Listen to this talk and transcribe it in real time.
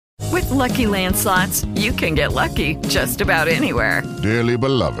Lucky Land Slots, you can get lucky just about anywhere. Dearly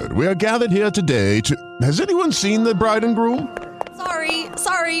beloved, we are gathered here today to... Has anyone seen the bride and groom?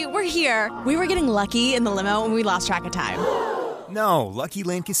 Sorry, we're here. We were getting lucky in the limo and we lost track of time. No, Lucky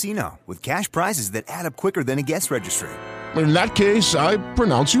Land Casino, with cash prizes that add up quicker than a guest registry. In that case, I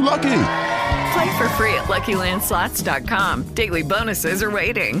pronounce you lucky. Play for free at LuckyLandSlots.com. Daily bonuses are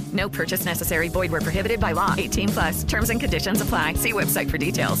waiting. No purchase necessary. Void where prohibited by law. 18+. Terms and conditions apply. See website for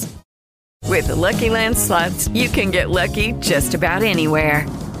details. With the Lucky Land Slots, you can get lucky just about anywhere.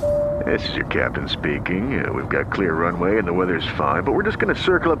 This is your captain speaking. We've got clear runway and the weather's fine, but we're just going to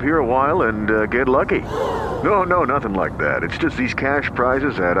circle up here a while and get lucky. No, nothing like that. It's just these cash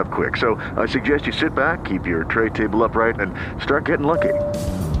prizes add up quick. So I suggest you sit back, keep your tray table upright, and start getting lucky.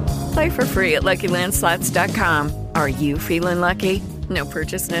 Play for free at LuckyLandSlots.com. Are you feeling lucky? No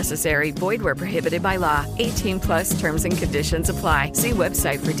purchase necessary. Void where prohibited by law. 18+ terms and conditions apply. See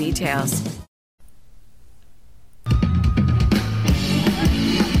website for details.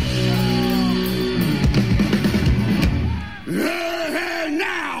 Hey,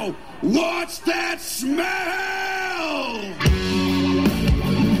 now, what's that smell?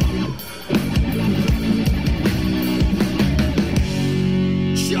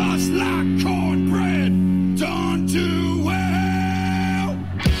 Just like cornbread done too well.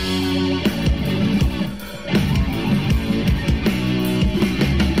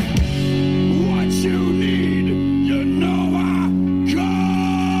 What you need, you know I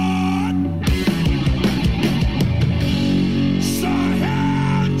got. So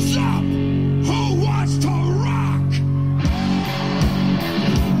hands up, who wants to rock?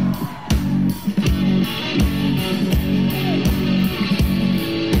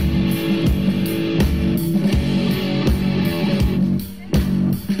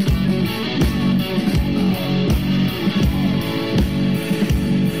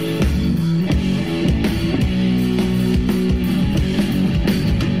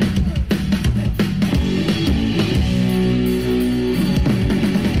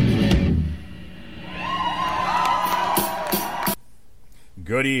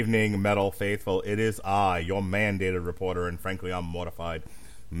 Good evening, Metal Faithful. It is I, your mandated reporter, and frankly, I'm mortified,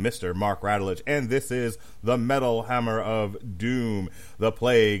 Mr. Mark Radulich, and this is the Metal Hammer of Doom, the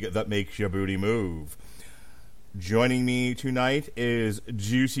plague that makes your booty move. Joining me tonight is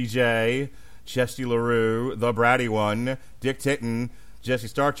Juicy J, Chesty LaRue, the bratty one, Dick Titten, Jesse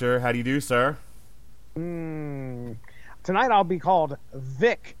Starcher. How do you do, sir? Tonight I'll be called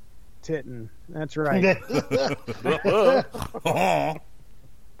Vic Titten. That's right.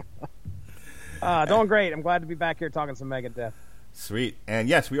 Doing great. I'm glad to be back here talking some Megadeth. Sweet. And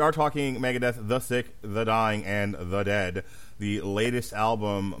yes, we are talking Megadeth, The Sick, The Dying, and The Dead, the latest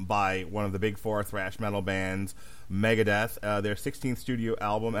album by one of the big four thrash metal bands, Megadeth, their 16th studio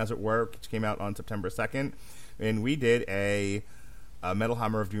album, as it were, which came out on September 2nd. And we did a Metal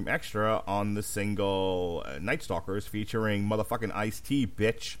Hammer of Doom Extra on the single Night Stalkers featuring motherfucking Ice-T,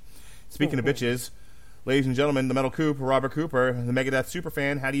 bitch. Speaking of bitches, ladies and gentlemen, the Metal Coop, Robert Cooper, the Megadeth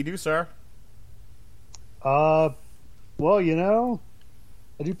superfan. How do you do, sir? Well, you know,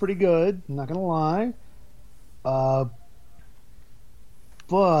 I do pretty good. I'm not gonna lie. But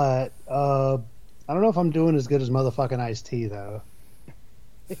I don't know if I'm doing as good as motherfucking Ice-T though.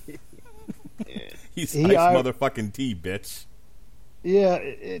 He's motherfucking T, bitch. Yeah,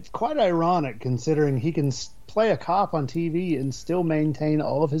 it's quite ironic considering he can play a cop on TV and still maintain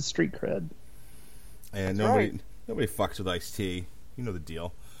all of his street cred. And nobody fucks with Ice-T. You know the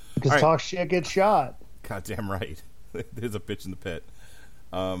deal. Because talk shit gets shot. Goddamn right. There's a bitch in the pit.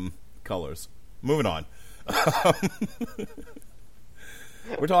 Colors. Moving on.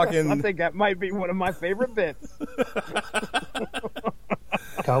 We're talking... I think that might be one of my favorite bits.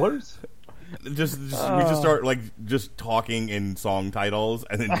 Colors? We just start just talking in song titles,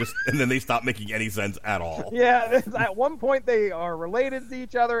 and then they stop making any sense at all. Yeah, at one point they are related to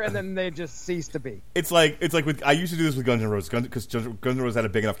each other, and then they just cease to be. It's like with, I used to do this with Guns N' Roses, because Guns N' Roses had a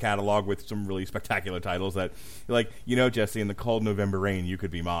big enough catalog with some really spectacular titles that you're like, you know, Jesse, in the cold November rain, you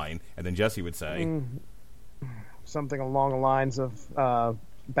could be mine, and then Jesse would say something along the lines of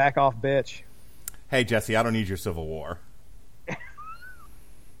 "back off, bitch." Hey, Jesse, I don't need your Civil War.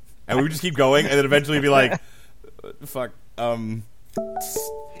 And we would just keep going, and then eventually be like, fuck, it'd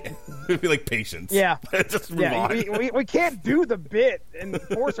be like patience. Yeah. Just move on. We can't do the bit and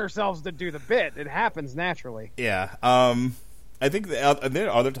force ourselves to do the bit. It happens naturally. Yeah. I think there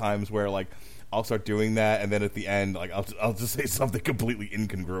are other times where, like, I'll start doing that, and then at the end, like, I'll just say something completely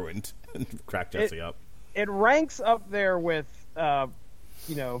incongruent and crack Jesse up. It ranks up there with,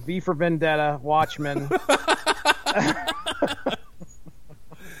 V for Vendetta, Watchmen.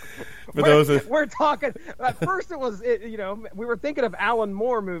 we're talking. At first, it was we were thinking of Alan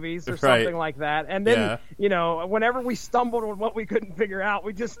Moore movies or something like that, and then whenever we stumbled on what we couldn't figure out,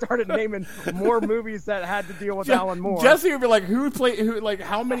 we just started naming more movies that had to deal with Alan Moore. Jesse would be like,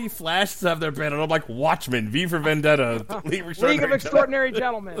 how many Flashes have there been? And I'm like, Watchmen, V for Vendetta, League of Extraordinary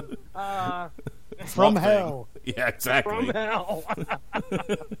Gentlemen. From Hell. Yeah, exactly. From Hell.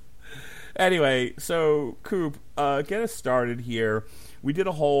 Anyway, so Coop, get us started here. We did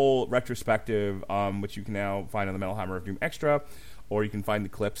a whole retrospective, which you can now find on the Metal Hammer of Doom Extra, or you can find the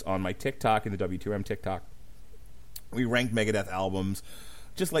clips on my TikTok and the W2M TikTok. We ranked Megadeth albums,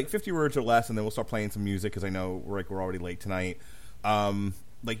 just like 50 words or less, and then we'll start playing some music because I know we're already late tonight.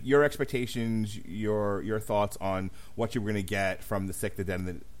 Like your expectations, your thoughts on what you were going to get from the Sick, the Dead,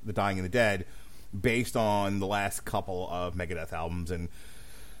 and the Dying and the Dead, based on the last couple of Megadeth albums and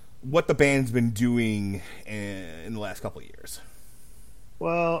what the band's been doing in the last couple of years.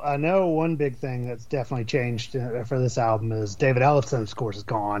 Well, I know one big thing that's definitely changed for this album is David Ellefson, of course, is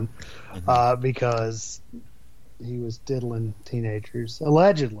gone because he was diddling teenagers.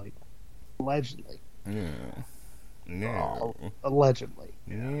 Allegedly. Yeah. No. Allegedly.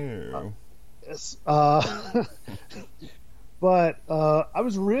 No. Yes. But I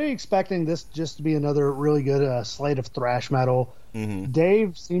was really expecting this just to be another really good slate of thrash metal. Mm-hmm.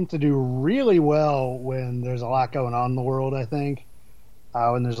 Dave seemed to do really well when there's a lot going on in the world, I think.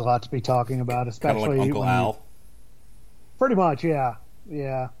 When there's a lot to be talking about, especially kind of like Uncle Al. Pretty much, yeah.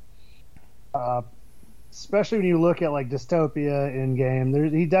 Especially when you look at like Dystopia in game,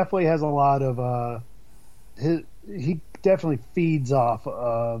 he definitely has a lot of he definitely feeds off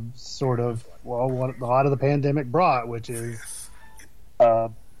of sort of what a lot of the pandemic brought, which is a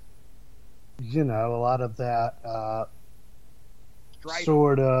lot of that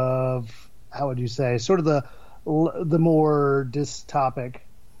sort of, how would you say, sort of the more dystopic,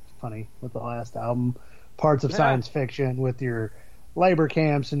 funny with the last album, parts of science fiction with your labor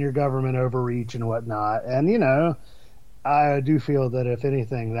camps and your government overreach and whatnot. And I do feel that if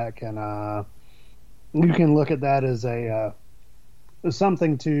anything, that can you can look at that as a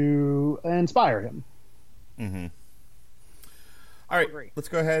something to inspire him. Mm-hmm. All right, let's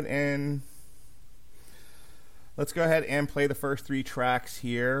go ahead and play the first three tracks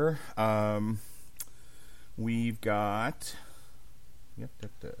here. We've got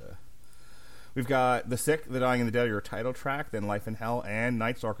The Sick, The Dying, and the Dead, your title track, then Life in Hell, and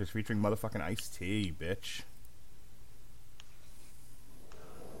Night Stalkers featuring motherfucking Ice-T, bitch.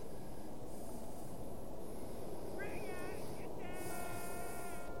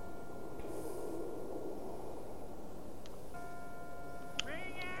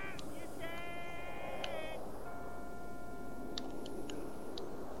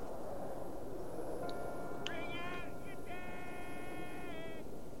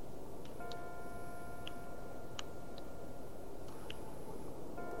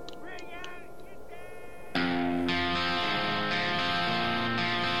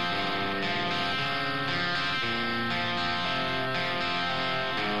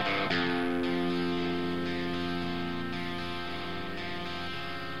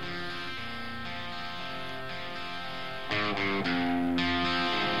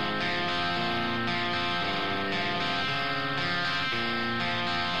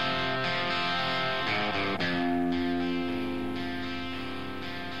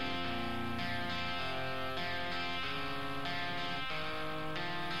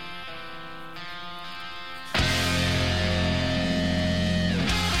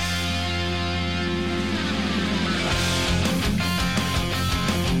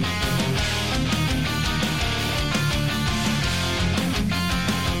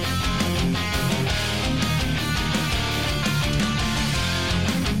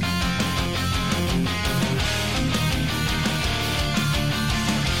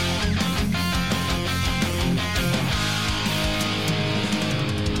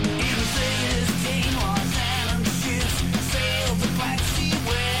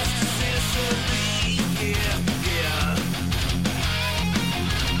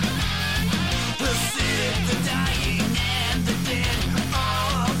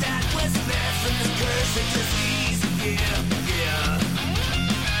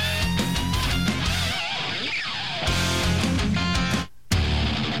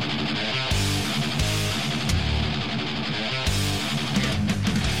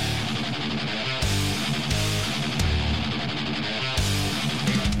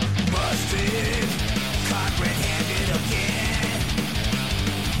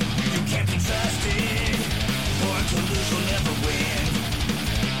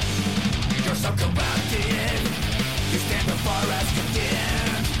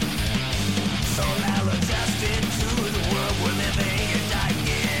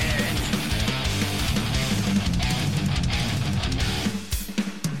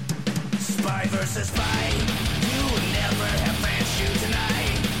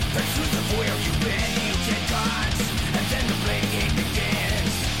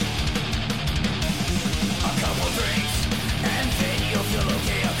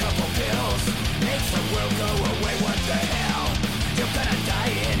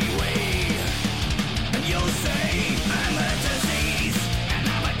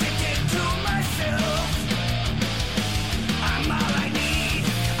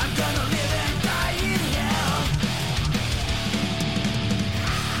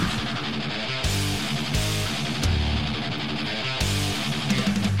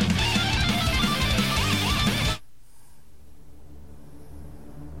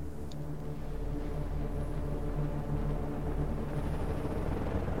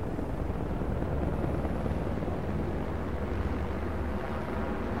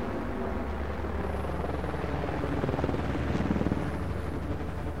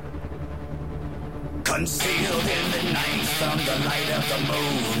 Concealed in the night from the light of the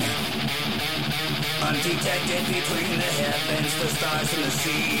moon, undetected between the heavens, the stars and the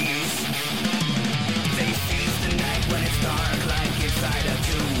seas. They seize the night when it's dark like inside a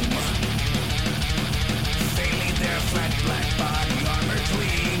tomb. They leave their flat black body armor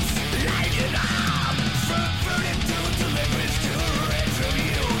gleams. Light it up! From verdict to deliverance to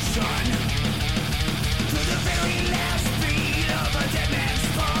retribution. To the very last beat of a dead man's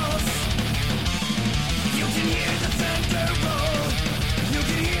pulse. You can hear the thunder roll. You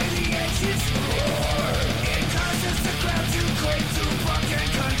can hear the engines roar. It causes the ground to quake, to buck and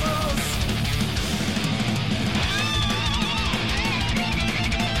convulse.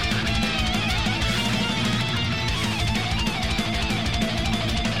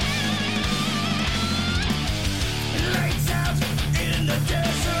 Lights out in the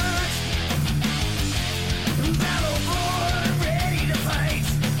desert. Battle born, ready to fight.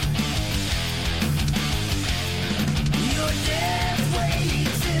 Your death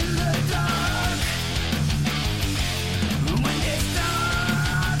waits in the dark. When it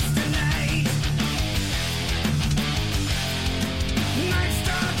starts tonight, Night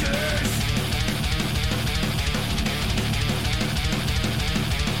Stalkers.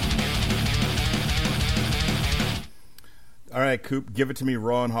 All right, Coop, give it to me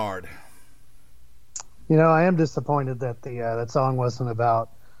raw and hard. You know, I am disappointed that the that song wasn't about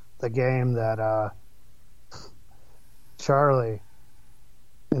the game that Charlie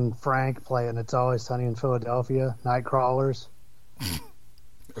and Frank play, and It's Always Sunny in Philadelphia, Night Crawlers.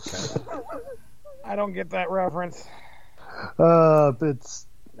 Okay. I don't get that reference.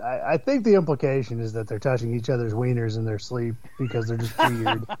 I think the implication is that they're touching each other's wieners in their sleep because they're just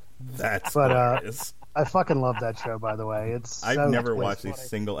weird. That's But hilarious. I fucking love that show, by the way. I've never watched a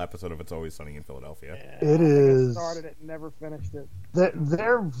single episode of It's Always Sunny in Philadelphia. Yeah, It is. I started it and never finished it.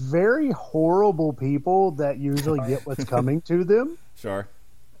 They're very horrible people that usually get what's coming to them. Sure.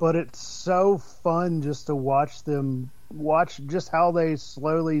 But it's so fun just to watch just how they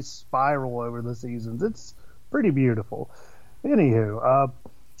slowly spiral over the seasons. It's pretty beautiful. Anywho,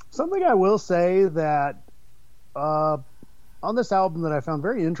 something I will say that on this album that I found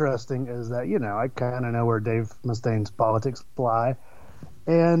very interesting is that, you know, I kind of know where Dave Mustaine's politics lie.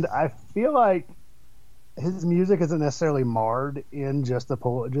 And I feel like his music isn't necessarily marred in just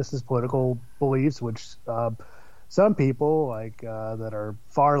his political beliefs, which some people that are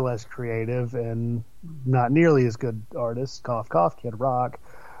far less creative and not nearly as good artists, cough cough, Kid Rock,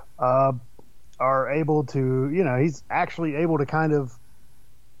 are able to, you know, he's actually able to kind of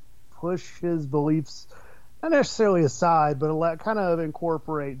push his beliefs not necessarily aside, but kind of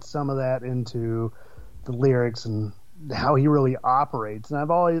incorporate some of that into the lyrics and how he really operates. And I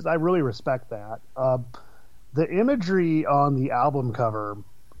really respect that. The imagery on the album cover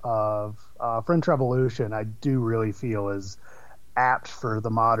of French Revolution, I do really feel is apt for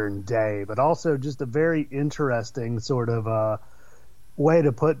the modern day, but also just a very interesting sort of way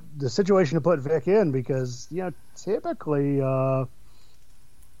to put the situation to put Vic in, because, you know, typically, you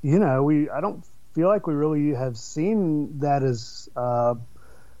know, I don't feel like we really have seen that as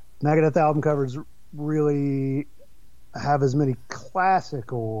Megadeth album covers really have as many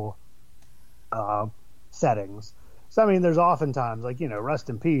classical settings. So, I mean, there's oftentimes, like, you know, Rust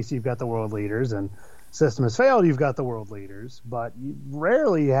in Peace, you've got the world leaders, and System Has Failed, you've got the world leaders, but you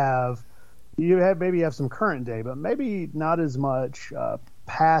rarely have some current day, but maybe not as much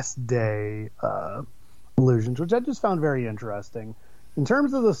past day allusions, which I just found very interesting. In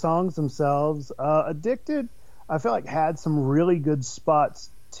terms of the songs themselves, Addicted, I feel like had some really good spots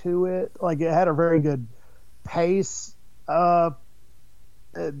to it. Like, it had a very good pace. It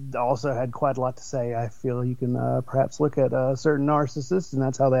also had quite a lot to say. I feel you can perhaps look at certain narcissists, and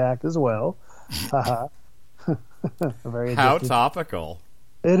that's how they act as well. Very how topical.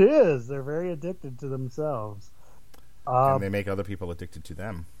 It is. They're very addicted to themselves. And they make other people addicted to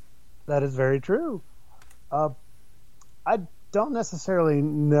them. That is very true. I don't necessarily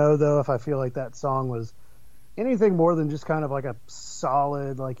know, though, if I feel like that song was anything more than just kind of like a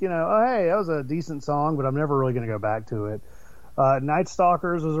solid, like, you know, oh, hey, that was a decent song, but I'm never really going to go back to it. Night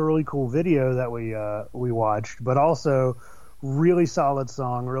Stalkers was a really cool video that we watched, but also really solid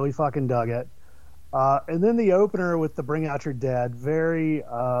song, really fucking dug it. And then the opener with the Bring Out Your Dead, very,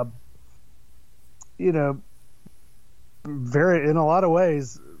 you know, very, in a lot of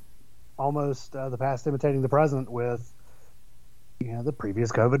ways, almost the past imitating the present with, you know, the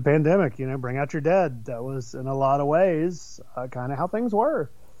previous COVID pandemic. You know, Bring Out Your Dead. That was, in a lot of ways, kind of how things were.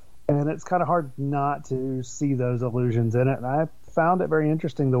 And it's kind of hard not to see those allusions in it. And I found it very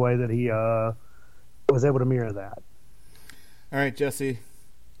interesting the way that he was able to mirror that. All right, Jesse,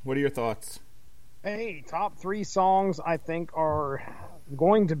 what are your thoughts? Hey, top 3 songs I think are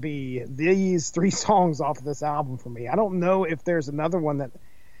going to be these 3 songs off of this album for me. I don't know if there's another one that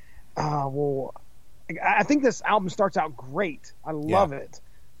will. I think this album starts out great. I love it,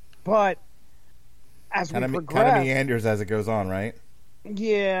 but as we progress, kind of meanders as it goes on, right?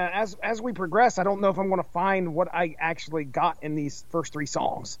 Yeah, as we progress, I don't know if I'm going to find what I actually got in these first 3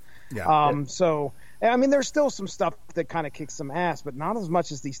 songs. Yeah. So, I mean, there's still some stuff that kind of kicks some ass, but not as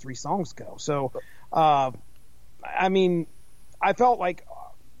much as these 3 songs go. So, I mean, I felt like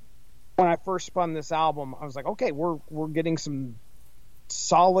when I first spun this album, I was like, okay, we're getting some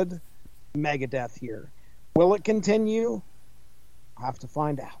solid Megadeth here. Will it continue? I'll have to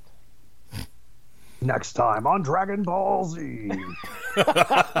find out. Next time on Dragon Ball Z.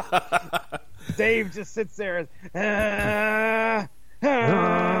 Dave just sits there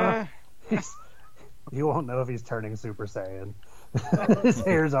You won't know if he's turning Super Saiyan. His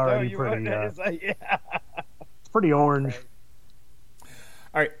hair's already pretty. It's pretty orange.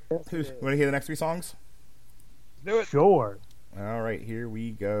 All right, want to hear the next 3 songs? Do it. Sure. All right, here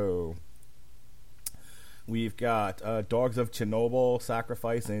we go. We've got Dogs of Chernobyl,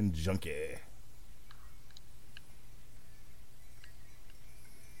 Sacrifice, and Junkie.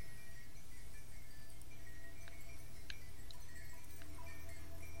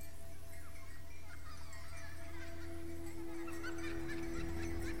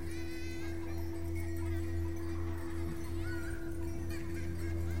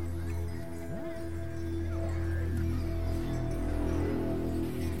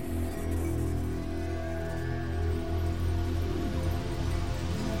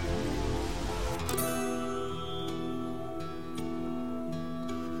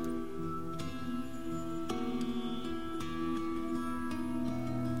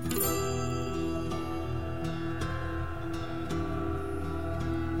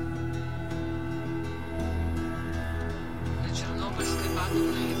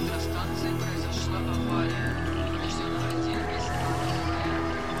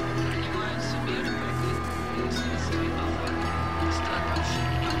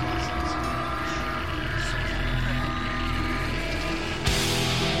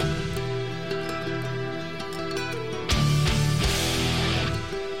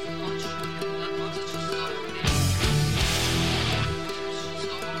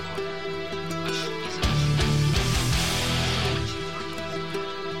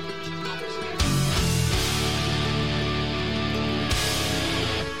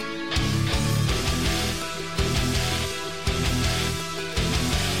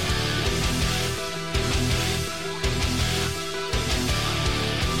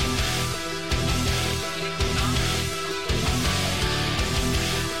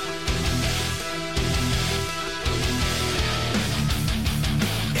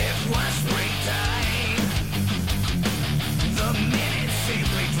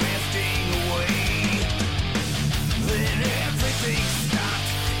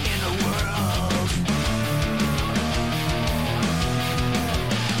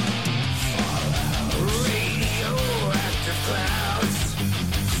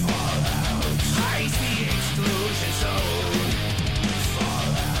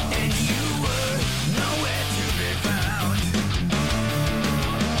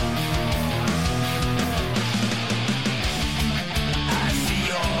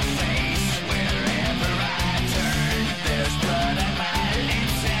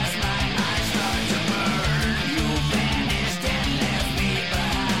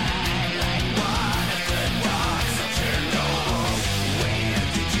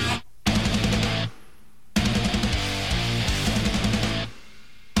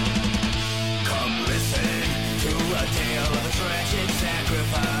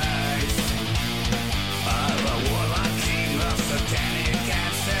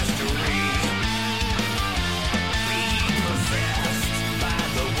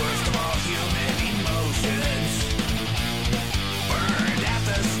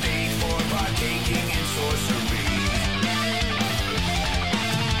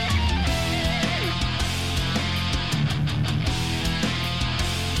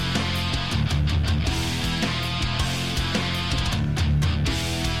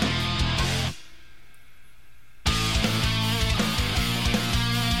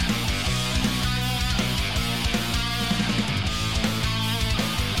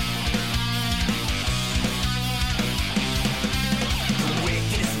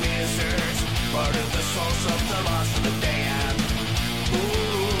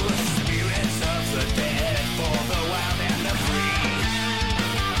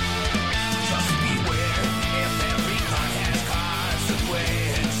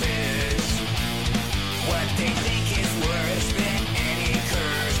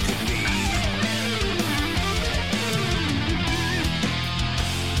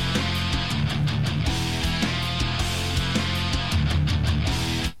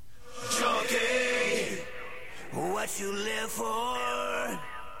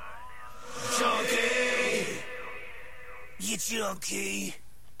 junkie.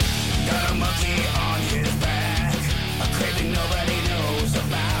 Got a monkey on his back, a craving nobody knows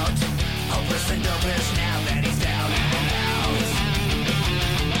about. Hopeless and dopeless now that he's down and out.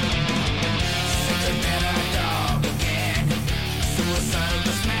 Sicker than a dog again. Suicidal,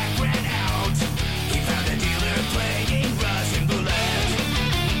 the smack ran out. He found a dealer playing Russian roulette.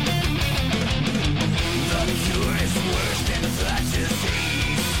 The cure is worse than flat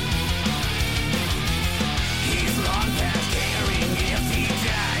disease. He's long past caring if he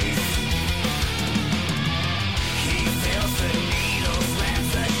dies. He feels the needle,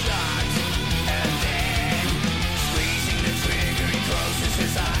 slams the shot, and then, squeezing the trigger, he closes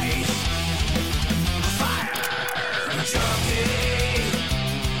his eyes. Fire! Junkie,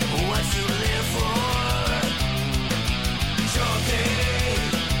 what you live for?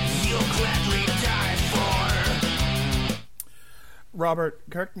 Junkie, you'll gladly die for. Robert,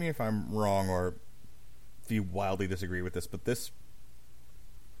 correct me if I'm wrong or if you wildly disagree with this, but this,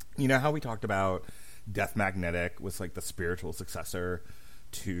 you know how we talked about Death Magnetic was like the spiritual successor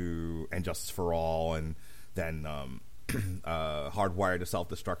to And Justice for All, and then Hardwired to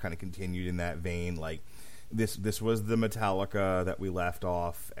Self-Destruct kind of continued in that vein. Like this was the Metallica that we left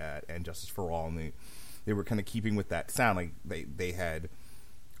off at And Justice for All, and they were kind of keeping with that sound. Like they had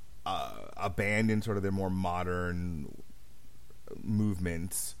abandoned sort of their more modern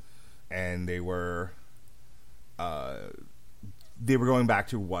movements, and they were going back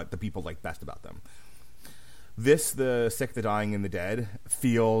to what the people liked best about them. This, the Sick, the Dying, and the Dead,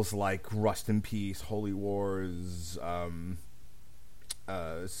 feels like Rust in Peace, Holy Wars, So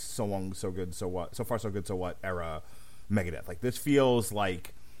Long, So Good, So What, So Far, So Good, So What era Megadeth. Like, this feels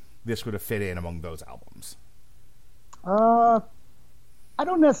like this would have fit in among those albums. I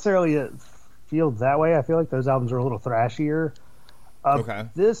don't necessarily feel that way. I feel like those albums are a little thrashier. Okay.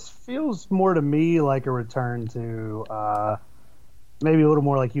 This feels more to me like a return to maybe a little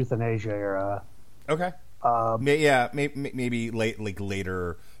more like Euthanasia era. Okay. Maybe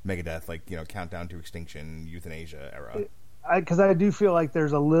later Megadeth, like, you know, Countdown to Extinction, Euthanasia era. Because I do feel like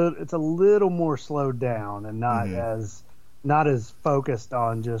it's a little more slowed down and not as focused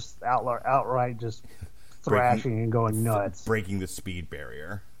on just outright just thrashing and going nuts, breaking the speed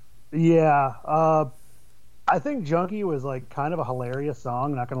barrier. Yeah. I think Junkie was like kind of a hilarious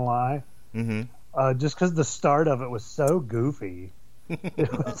song, not gonna lie. Mm-hmm. Just because the start of it was so goofy.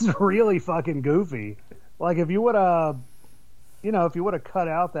 It was really fucking goofy. Like if you would have cut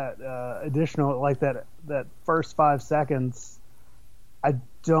out that additional, like that first 5 seconds, I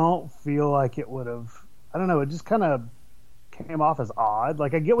don't feel like it would have. I don't know. It just kind of came off as odd.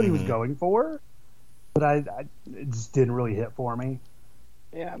 Like I get what he was going for, but it just didn't really hit for me.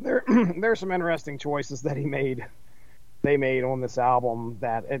 Yeah, there's some interesting choices that they made on this album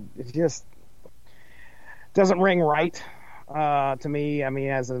that it just doesn't ring right to me. I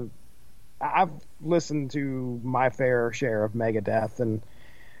mean, I've listened to my fair share of Megadeth, and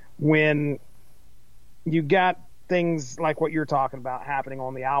when you got things like what you're talking about happening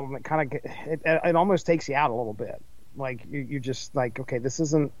on the album, it kind of it almost takes you out a little bit. Like you're just like, okay, this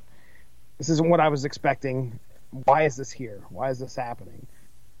isn't what I was expecting. Why is this here? Why is this happening?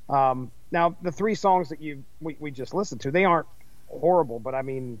 Now, the 3 songs that we just listened to, they aren't horrible, but I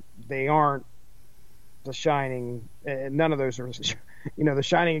mean, they aren't the shining. None of those are, the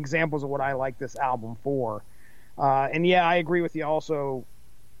shining examples of what I like this album for. And yeah, I agree with you also,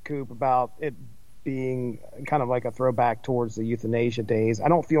 Coop, about it being kind of like a throwback towards the Euthanasia days. I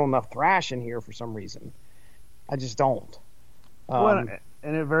don't feel enough thrash in here for some reason. I just don't. And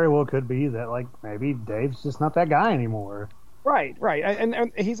it very well could be that, like, maybe Dave's just not that guy anymore. Right.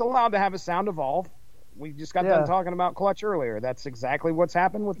 And he's allowed to have his sound evolve. We just got done talking about Clutch earlier. That's exactly what's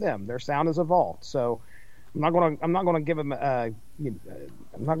happened with them. Their sound has evolved. So I'm not going to give them I'm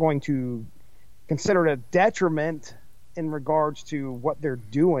not going to consider it a detriment in regards to what they're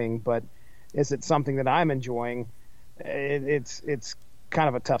doing, but is it something that I'm enjoying? It's kind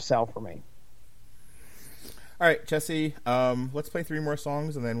of a tough sell for me. All right, Jesse, let's play 3 more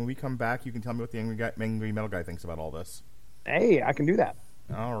songs, and then when we come back, you can tell me what the Angry Metal Guy thinks about all this. Hey, I can do that.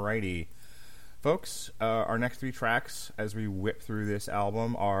 All righty. Folks, our next 3 tracks as we whip through this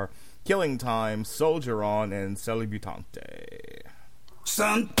album are Killing Time, Soldier On, and Celebutante.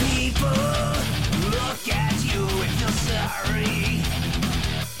 Some people look at you and feel sorry.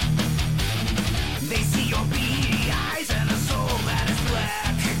 They see your beady eyes and a soul that is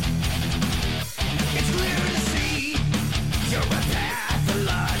black. It's clear to see you're a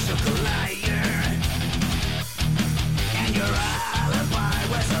pathological liar, and your alibi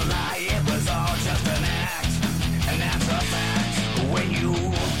was a lie. It was all just an act, and that's a fact. When you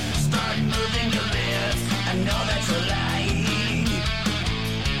start moving your lips, I know that's a lie.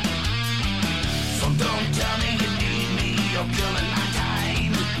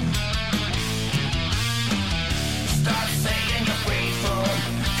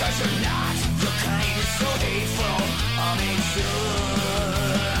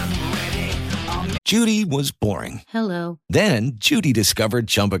 Judy was boring. Hello. Then Judy discovered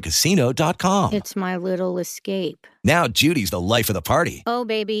ChumbaCasino.com. It's my little escape. Now Judy's the life of the party. Oh,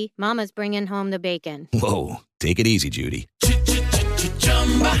 baby, mama's bringing home the bacon. Whoa, take it easy, Judy.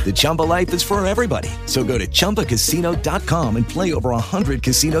 The Chumba life is for everybody. So go to ChumbaCasino.com and play over 100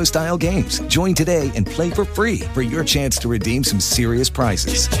 casino-style games. Join today and play for free for your chance to redeem some serious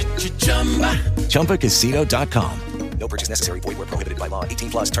prizes. ChumbaCasino.com. No purchase necessary. Void where prohibited by law. 18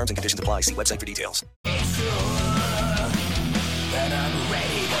 plus terms and conditions apply. See website for details.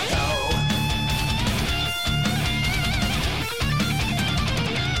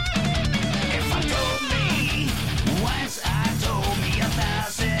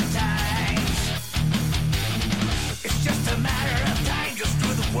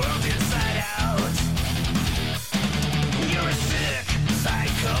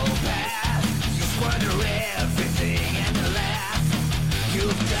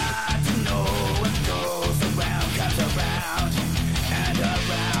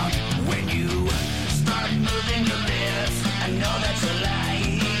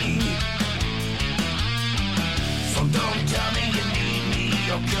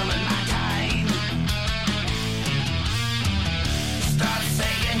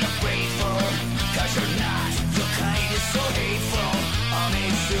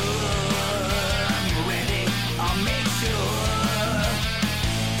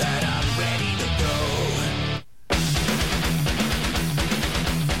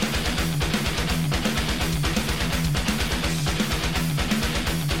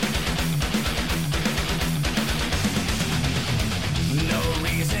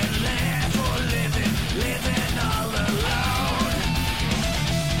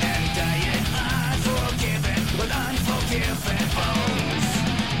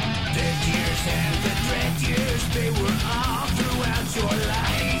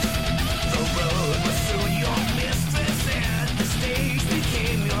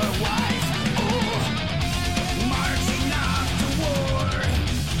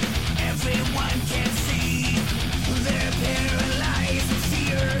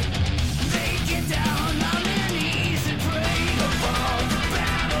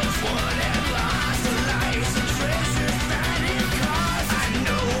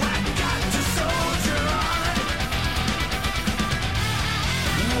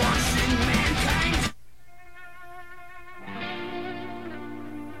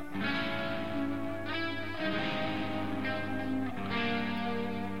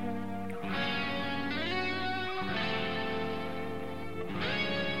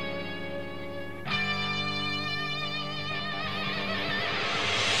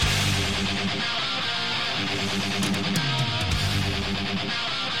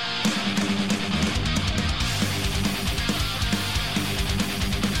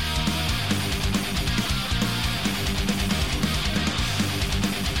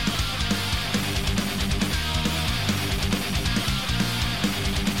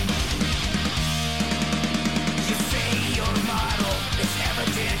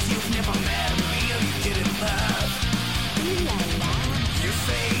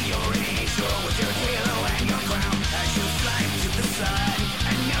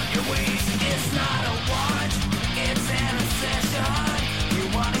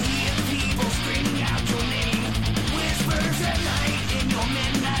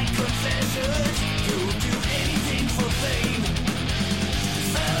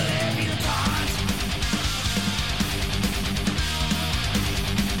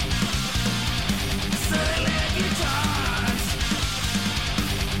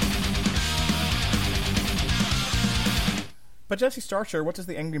 But Jesse Starcher, what does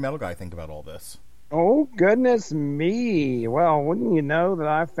the angry metal guy think about all this? Oh, goodness me. Well, wouldn't you know that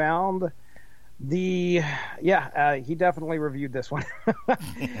I found he definitely reviewed this one.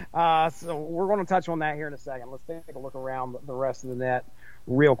 So we're going to touch on that here in a second. Let's take a look around the rest of the net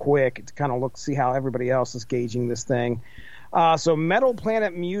real quick to kind of see how everybody else is gauging this thing. So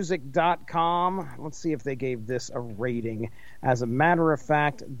metalplanetmusic.com, let's see if they gave this a rating. As a matter of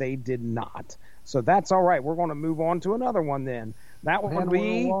fact, they did not. So that's all right. We're going to move on to another one then. That one would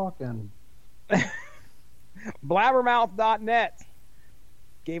be blabbermouth.net.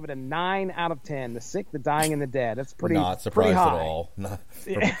 Gave it a 9 out of 10. The sick, the dying, and the dead. That's pretty Not surprised pretty high. at all.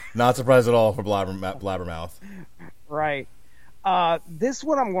 Not surprised at all for Blabbermouth. Right. This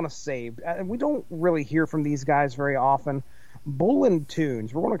one I'm going to save. We don't really hear from these guys very often. Bull and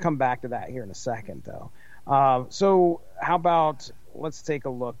Tunes. We're going to come back to that here in a second, though. So how about... let's take a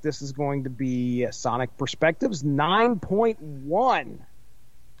look. This is going to be Sonic Perspectives, 9.1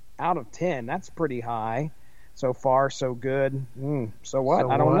 out of 10. That's pretty high. So far, so good. So what?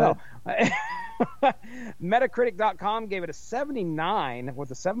 I don't know. Metacritic.com gave it a 79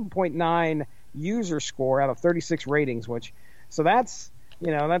 with a 7.9 user score out of 36 ratings, so that's a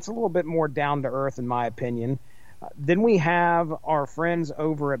little bit more down to earth in my opinion. Then we have our friends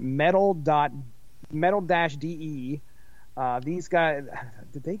over at Metal-DE. These guys,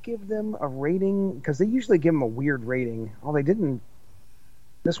 did they give them a rating? Because they usually give them a weird rating. Oh, they didn't.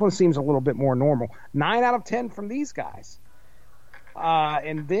 This one seems a little bit more normal. 9 out of 10 from these guys.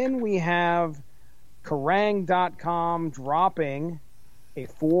 And then we have Kerrang.com dropping a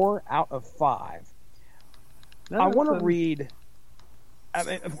 4 out of 5. I want to read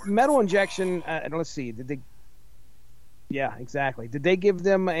Metal Injection. Let's see. Did they? Yeah, exactly. Did they give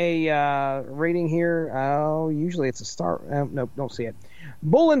them a rating here? Oh, usually it's a star. Nope, don't see it.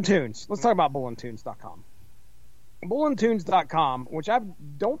 Bullin' Tunes. Let's talk about BullinTunes.com. BullinTunes.com, which I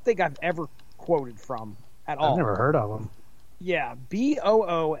don't think I've ever quoted from at all. I've never heard of them. Yeah,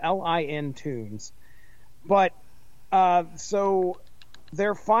 Boolin Tunes. But, so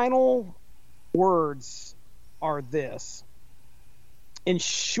their final words are this. In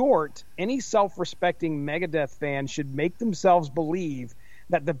short, any self-respecting Megadeth fan should make themselves believe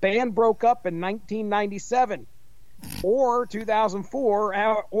that the band broke up in 1997 or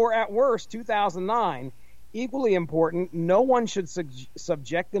 2004 or at worst 2009. Equally important, no one should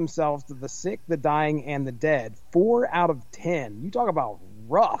subject themselves to the sick, the dying, and the dead. 4 out of 10. You talk about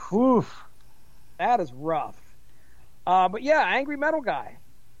rough. Oof. That is rough. But yeah, Angry Metal Guy.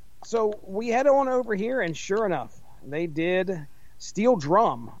 So we head on over here, and sure enough, they did Steel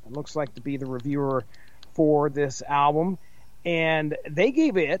Drum. It looks like to be the reviewer for this album. And they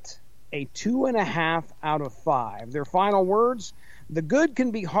gave it a 2.5 out of 5. Their final words: the good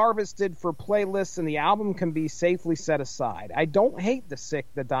can be harvested for playlists and the album can be safely set aside. I don't hate the sick,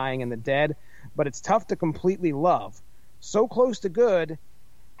 the dying, and the dead, but it's tough to completely love. So close to good,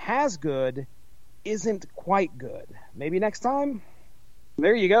 has good, isn't quite good. Maybe next time?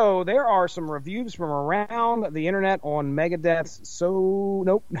 There you go. There are some reviews from around the internet on Megadeth's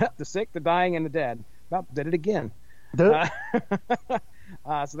the sick, the dying, and the dead. About did it again. So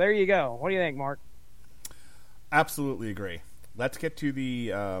there you go. What do you think, Mark? Absolutely agree. Let's get to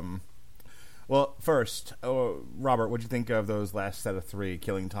the... well, first, Robert, what did you think of those last set of 3,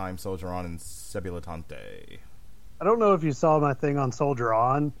 Killing Time, Soldier On, and Sebulatante? I don't know if you saw my thing on Soldier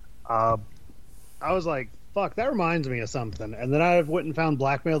On. I was like, fuck, that reminds me of something. And then I went and found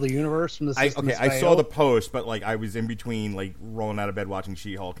Blackmail the Universe from the System I saw the post, but I was in between rolling out of bed watching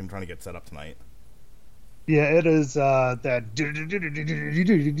She-Hulk and trying to get set up tonight. Yeah, it is that.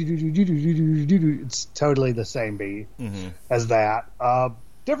 It's totally the same beat as that.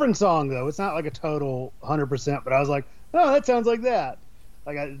 Different song though. It's not like a total 100%, but I was like, oh, that sounds like that.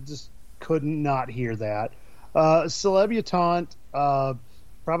 I just couldn't not hear that. Celebutante,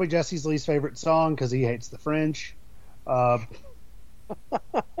 probably Jesse's least favorite song because he hates the French. You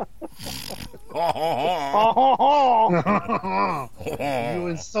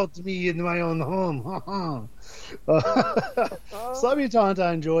insult me in my own home. Celebutante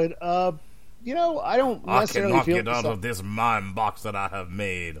I enjoyed. I don't necessarily I can knock feel it out of this mime box that I have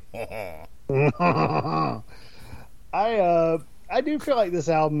made. I do feel like this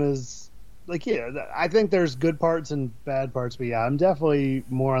album is I think there's good parts and bad parts, but yeah, I'm definitely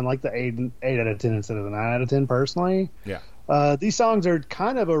more on the 8 out of 10 instead of the 9 out of 10 personally. Yeah. These songs are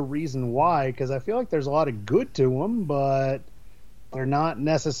kind of a reason why, because I feel like there's a lot of good to them, but they're not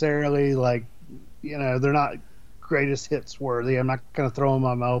necessarily they're not greatest hits worthy. I'm not going to throw them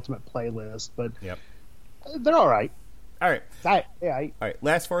on my ultimate playlist, but they're all right. All right. All right.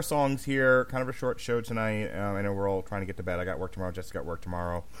 Last 4 songs here. Kind of a short show tonight. I know we're all trying to get to bed. I got work tomorrow. Jessica got work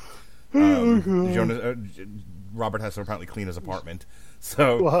tomorrow. Robert has to apparently clean his apartment.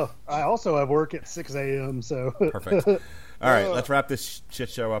 So well, I also have work at 6 a.m. So perfect. All right, let's wrap this shit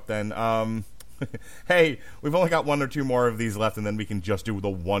show up then. Hey, we've only got 1 or 2 more of these left, and then we can just do the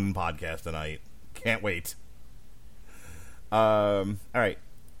one podcast tonight. Can't wait. All right,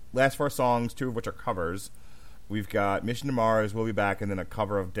 last 4 songs, 2 of which are covers. We've got Mission to Mars, We'll Be Back, and then a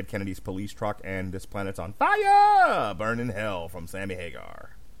cover of Dead Kennedy's Police Truck and This Planet's on Fire, Burn in Hell from Sammy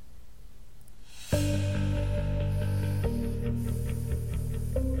Hagar.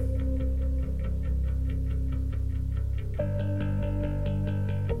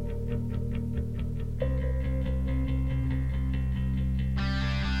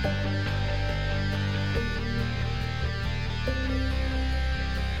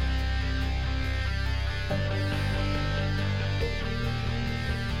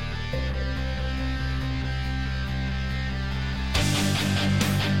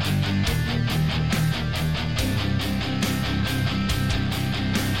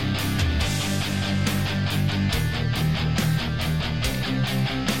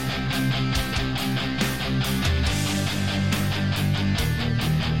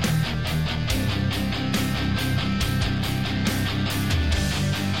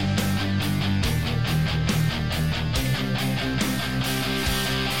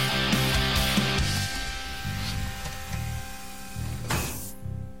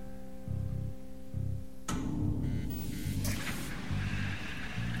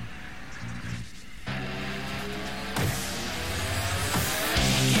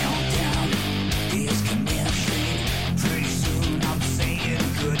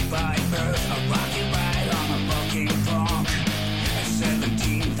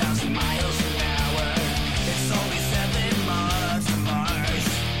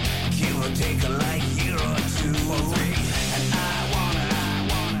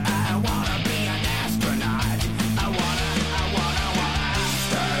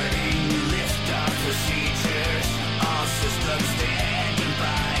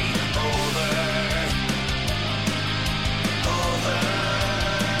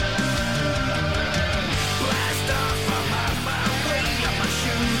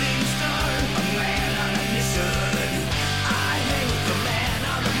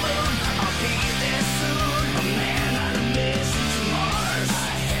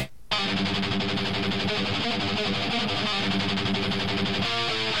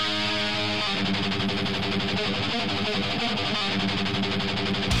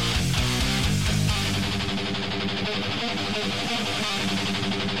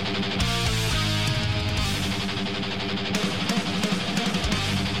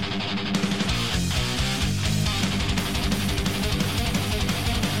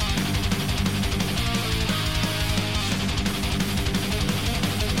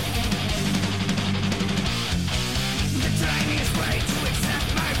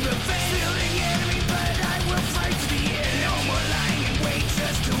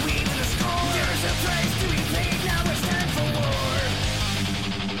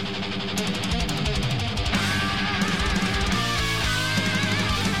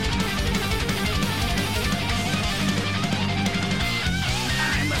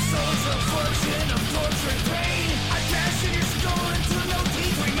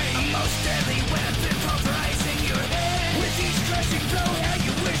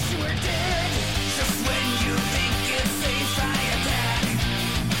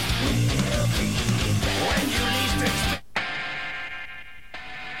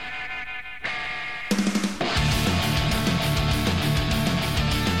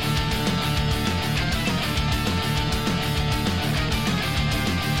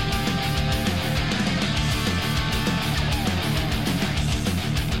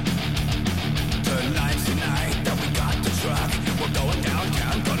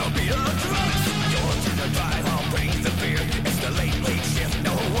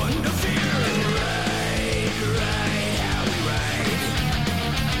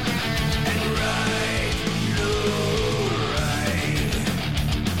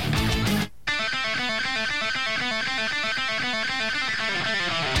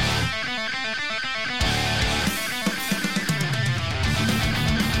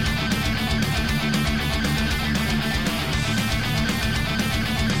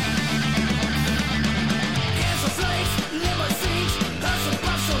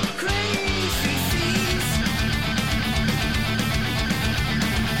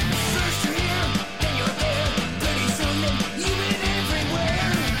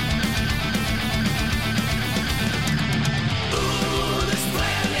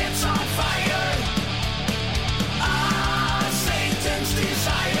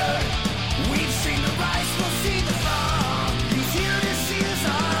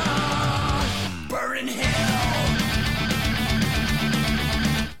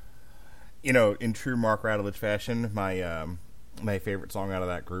 in true Mark Radulich fashion, my favorite song out of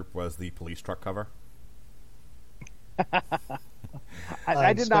that group was the Police Truck cover.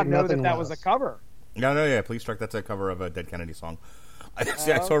 I did not know that was a cover. No, yeah, Police Truck. That's a cover of a Dead Kennedy song. I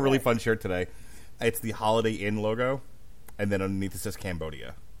saw a really fun shirt today. It's the Holiday Inn logo, and then underneath it says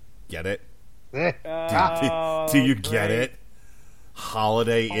Cambodia. Get it? Do you get it?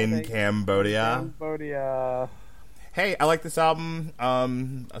 Holiday in Cambodia. Hey, I like this album.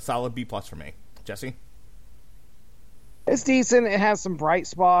 A solid B+ for me. Jesse? It's decent. It has some bright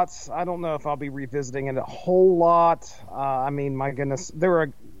spots. I don't know if I'll be revisiting it a whole lot. I mean, my goodness, there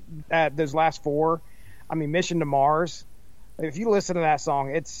were those last four. I mean, Mission to Mars. If you listen to that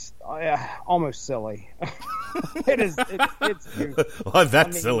song, it's almost silly. It is. It's well,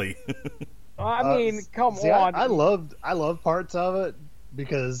 that's silly. I mean, come on. I loved parts of it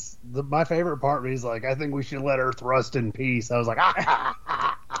because my favorite part was like, I think we should let Earth rust in peace. I was like,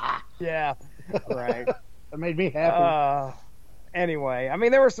 yeah, right. It made me happy. Anyway, I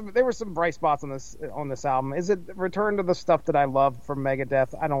mean, there were some bright spots on this album. Is it return to the stuff that I love from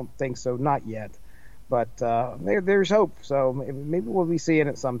Megadeth? I don't think so, not yet. But there's hope. So maybe we'll be seeing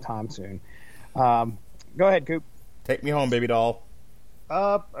it sometime soon. Go ahead, Coop. Take me home, baby doll.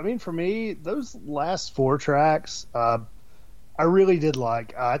 I mean, for me, those last four tracks, I really did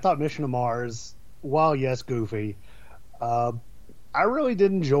like. I thought Mission to Mars, while yes, goofy, I really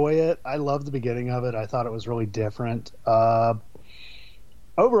did enjoy it. I loved the beginning of it. I thought it was really different.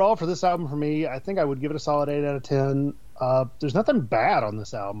 Overall, for this album, for me, I think I would give it a solid 8 out of 10. There's nothing bad on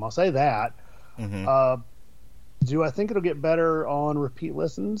this album. I'll say that. Mm-hmm. Do I think it'll get better on repeat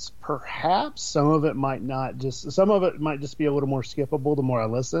listens? Perhaps. Some of it might just be a little more skippable the more I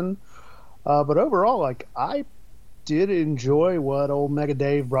listen. But overall, like, I did enjoy what old Mega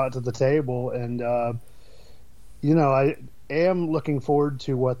Dave brought to the table, and I am looking forward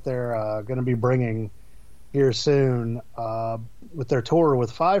to what they're going to be bringing here soon with their tour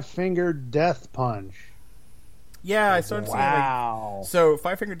with Five Finger Death Punch. Yeah, I started seeing so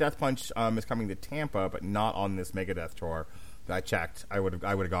Five Finger Death Punch is coming to Tampa, but not on this Megadeth tour. I checked. I would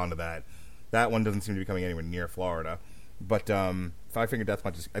have gone to that. That one doesn't seem to be coming anywhere near Florida. But Five Finger Death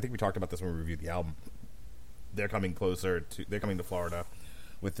Punch is, I think we talked about this when we reviewed the album. They're coming to Florida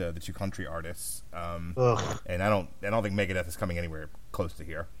with the two country artists. And I don't think Megadeth is coming anywhere close to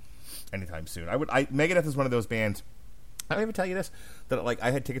here anytime soon. Megadeth is one of those bands. I don't even tell you this, that like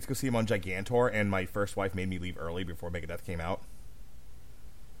I had tickets to go see him on Gigantor, and my first wife made me leave early before Megadeth came out.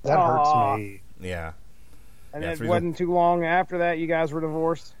 That hurts me. Yeah. And it wasn't too long after that you guys were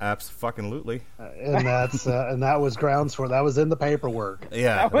divorced? Abso-fucking-lutely. And that's and that was grounds for that was in the paperwork.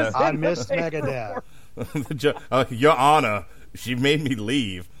 Yeah. I missed Megadeth. Your Honor, she made me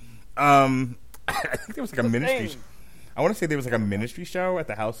leave. I think there was like a ministry. I want to say there was like a ministry show at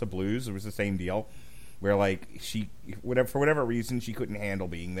the House of Blues. It was the same deal, where like for whatever reason she couldn't handle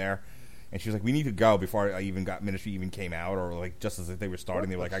being there, and she was like, "We need to go before ministry even came out," or like just as they were starting,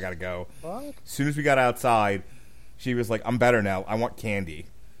 they were like, "I gotta go." What? As soon as we got outside, she was like, "I'm better now. I want candy."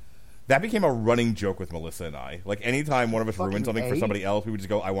 That became a running joke with Melissa and I. Like anytime one of us ruined something for somebody else, we would just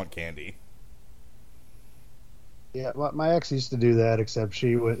go, "I want candy." Yeah, my ex used to do that, except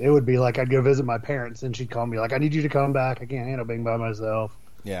it would be like I'd go visit my parents, and she'd call me like, "I need you to come back. I can't handle being by myself."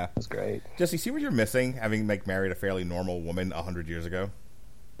 Yeah. That's great. Jesse, see what you're missing, having married a fairly normal woman 100 years ago?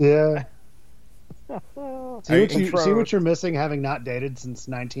 Yeah. See what you're missing, having not dated since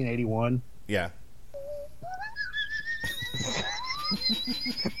 1981? Yeah.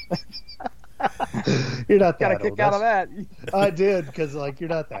 You're not that Got a old. kick out of that. I did, because you're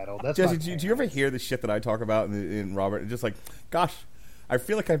not that old. That's Jesse, do you ever hear the shit that I talk about in Robert? And just like, gosh, I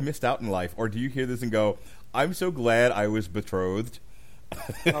feel like I've missed out in life. Or do you hear this and go, I'm so glad I was betrothed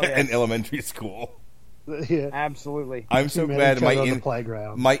in elementary school. Yeah. Absolutely. I'm so glad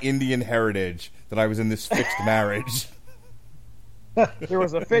my Indian heritage that I was in this fixed marriage. There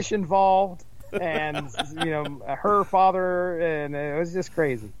was a fish involved, and her father, and it was just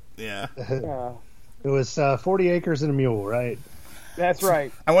crazy. Yeah. It was 40 acres and a mule, right? That's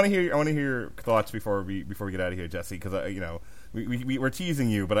right. I want to hear your thoughts before we get out of here, Jesse, because we're teasing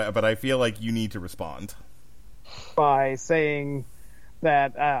you, but I feel like you need to respond by saying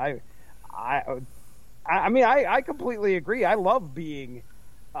that I completely agree. I love being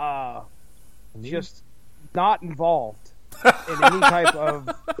just not involved in any type of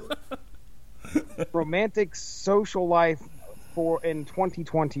romantic social life in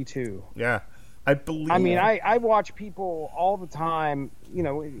 2022. Yeah, I believe. I mean, I watch people all the time.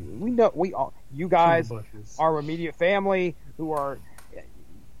 You guys, our immediate family, who are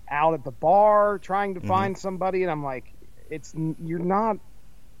out at the bar trying to find somebody, and I'm like, you're not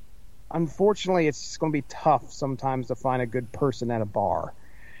unfortunately, it's just going to be tough sometimes to find a good person at a bar.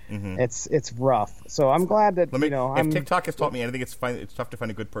 Mm-hmm. It's rough. So I'm glad that if TikTok has taught me anything, it's tough to find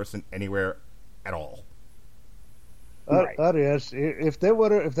a good person anywhere at all. Right. Yes. If they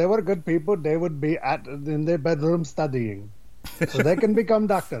were good people, they would be in their bedroom studying, so they can become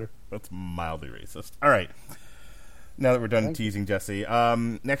doctor. That's mildly racist. All right. Now that we're done teasing Jesse,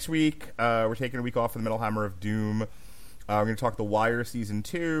 next week we're taking a week off for the Metal Hammer of Doom. We're going to talk The Wire Season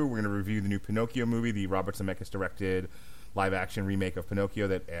 2. We're going to review the new Pinocchio movie, the Robert Zemeckis directed live-action remake of Pinocchio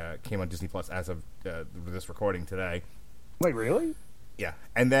that came on Disney Plus as of this recording today. Wait, really? Yeah.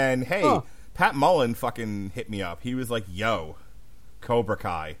 And then, Pat Mullen fucking hit me up. He was like, yo, Cobra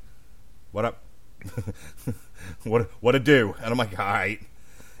Kai. What up? what to do? And I'm like, all right.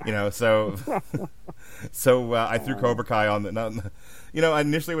 So I threw Cobra Kai on the...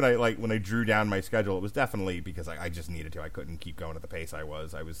 initially when I drew down my schedule, it was definitely because I just needed to. I couldn't keep going at the pace I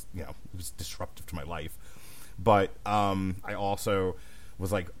was. It was disruptive to my life. But I also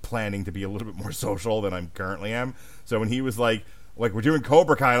was planning to be a little bit more social than I currently am. So when he was like, we're doing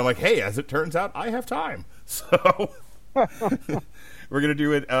Cobra Kai, and I'm like, hey, as it turns out, I have time. So we're going to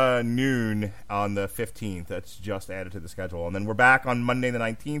do it noon on the 15th. That's just added to the schedule. And then we're back on Monday the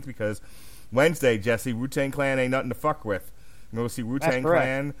 19th because Wednesday, Jesse, Wu-Tang Clan ain't nothing to fuck with. I'm going to see Wu-Tang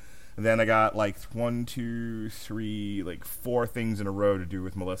Clan. And then I got 1, 2, 3, 4 things in a row to do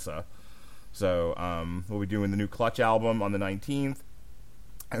with Melissa. So we'll be doing the new Clutch album on the 19th.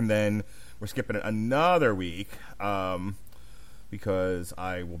 And then we're skipping it another week because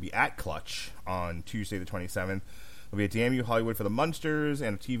I will be at Clutch on Tuesday the 27th. We'll be at Damn You Hollywood for the Munsters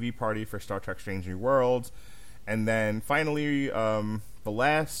and a TV party for Star Trek Strange New Worlds. And then finally, the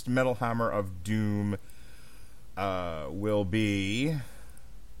last Metal Hammer of Doom will be...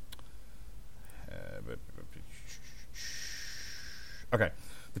 okay.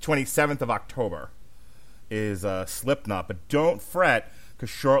 The 27th of October is Slipknot, but don't fret, because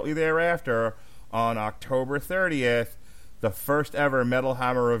shortly thereafter, on October 30th, the first ever Metal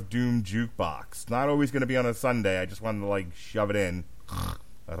Hammer of Doom jukebox. Not always going to be on a Sunday. I just wanted to shove it in.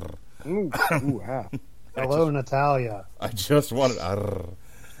 Hello, Natalia. I just wanted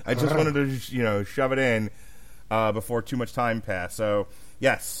to shove it in before too much time passed. So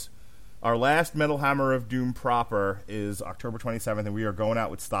yes. Our last Metal Hammer of Doom proper is October 27th, and we are going out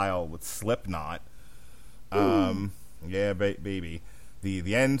with style with Slipknot. Yeah, baby.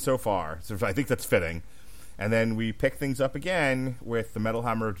 The end so far. So I think that's fitting. And then we pick things up again with the Metal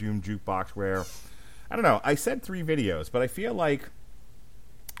Hammer of Doom jukebox where, I don't know, I said 3 videos, but I feel like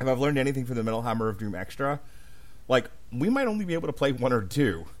if I've learned anything from the Metal Hammer of Doom Extra, we might only be able to play 1 or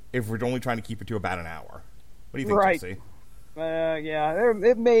 2 if we're only trying to keep it to about an hour. What do you think, Jesse?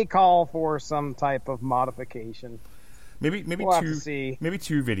 It may call for some type of modification. Maybe we'll 2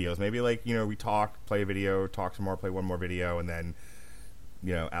 videos. Maybe we talk, play a video, talk some more, play 1 more video, and then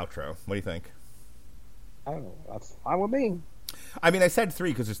outro. What do you think? I don't know. That's fine with me. I mean, I said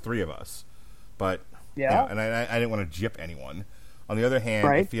 3 because there's 3 of us, but and I didn't want to gyp anyone. On the other hand,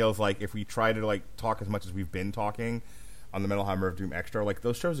 It feels like if we try to talk as much as we've been talking on the Metal Hammer of Doom Extra,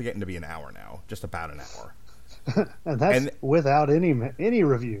 those shows are getting to be an hour now, just about an hour. and that's without any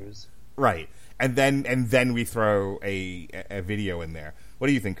reviews, right? And then we throw a video in there. What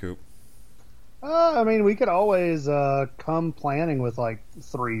do you think, Coop? I mean, we could always come planning with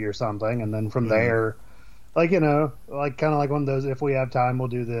 3 or something, and then from there, kind of like one of those. If we have time, we'll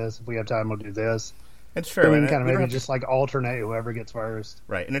do this. If we have time, we'll do this. It's true. And kind of maybe just alternate whoever gets first,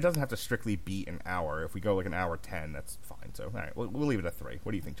 right? And it doesn't have to strictly be an hour. If we go an hour 10, that's fine. So all right, we'll leave it at 3.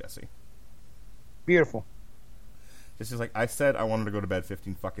 What do you think, Jesse? Beautiful. This is I said I wanted to go to bed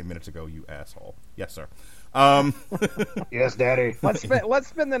 15 fucking minutes ago, you asshole. Yes, sir. Yes, Daddy. Let's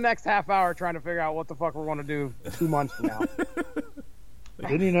spend the next half hour trying to figure out what the fuck we're going to do 2 months from now.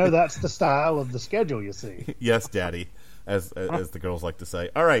 Didn't you know that's the style of the schedule, you see? Yes, Daddy, as the girls like to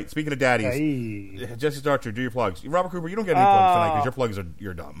say. All right, speaking of daddies, Jesse Starcher, do your plugs. Robert Cooper, you don't get any plugs tonight because your plugs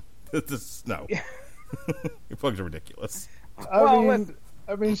you're dumb. No. Your plugs are ridiculous.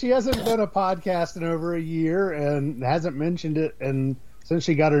 I mean, she hasn't done a podcast in over a year and hasn't mentioned it since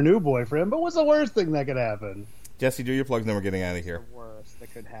she got her new boyfriend. But what's the worst thing that could happen? Jesse, do your plugs, then we're getting out of here. The worst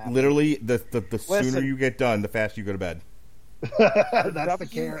that could happen. Literally, the sooner you get done, the faster you go to bed. That's the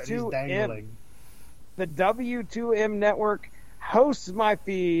carrot he's dangling. The W2M Network hosts my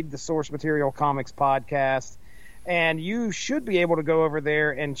feed, the Source Material Comics Podcast. And you should be able to go over there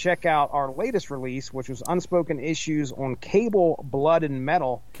and check out our latest release, which was Unspoken Issues on Cable, Blood, and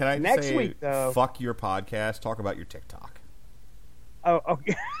Metal. Can I next say, week, though, fuck your podcast, talk about your TikTok. Oh,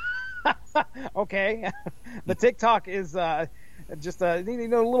 okay. Okay. The TikTok is just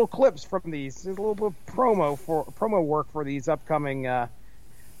little clips from these, just a little bit of promo work for these upcoming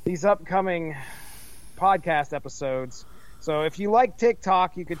podcast episodes. So if you like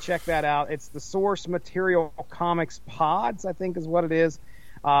TikTok, you could check that out. It's the Source Material Comics Pods, I think is what it is.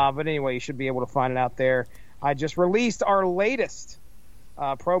 But anyway, you should be able to find it out there. I just released our latest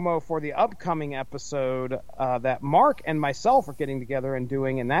promo for the upcoming episode that Mark and myself are getting together and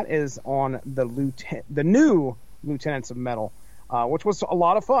doing, and that is on the new Lieutenants of Metal. Which was a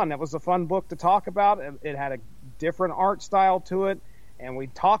lot of fun. It was a fun book to talk about. It had a different art style to it, and we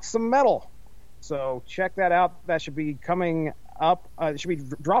talked some metal. So check that out. That should be coming up. It should be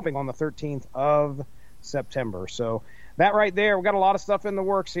dropping on the 13th of September. So that right there, we got a lot of stuff in the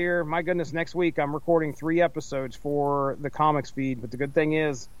works here. My goodness, next week I'm recording 3 episodes for the comics feed. But the good thing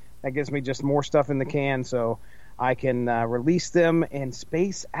is that gives me just more stuff in the can, so I can release them and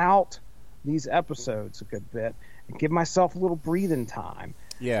space out these episodes a good bit. Give myself a little breathing time.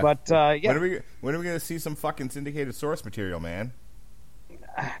 Yeah. But, yeah. When are we going to see some fucking syndicated source material, man?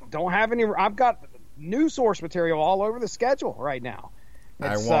 Don't have any. I've got new source material all over the schedule right now.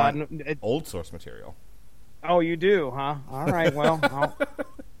 I want old source material. Oh, you do, huh? All right, well.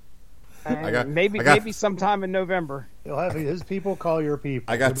 Maybe sometime in November. He'll have his people call your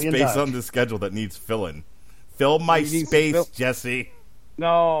people. I got space on the schedule that needs filling. Fill my space, Jesse.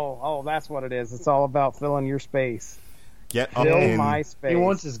 No, that's what it is. It's all about filling your space. Get up in my space. He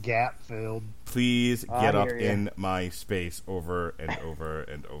wants his gap filled. Please get up in my space over and over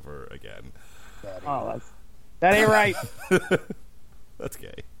and over again. That ain't right. That's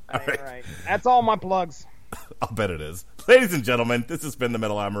gay. That ain't right. That's all my plugs. I'll bet it is. Ladies and gentlemen, this has been the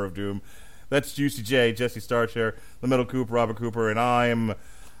Metal Hammer of Doom. That's Juicy J, Jesse Starchair, the Metal Cooper, Robert Cooper, and I'm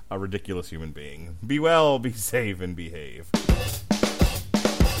a ridiculous human being. Be well, be safe, and behave.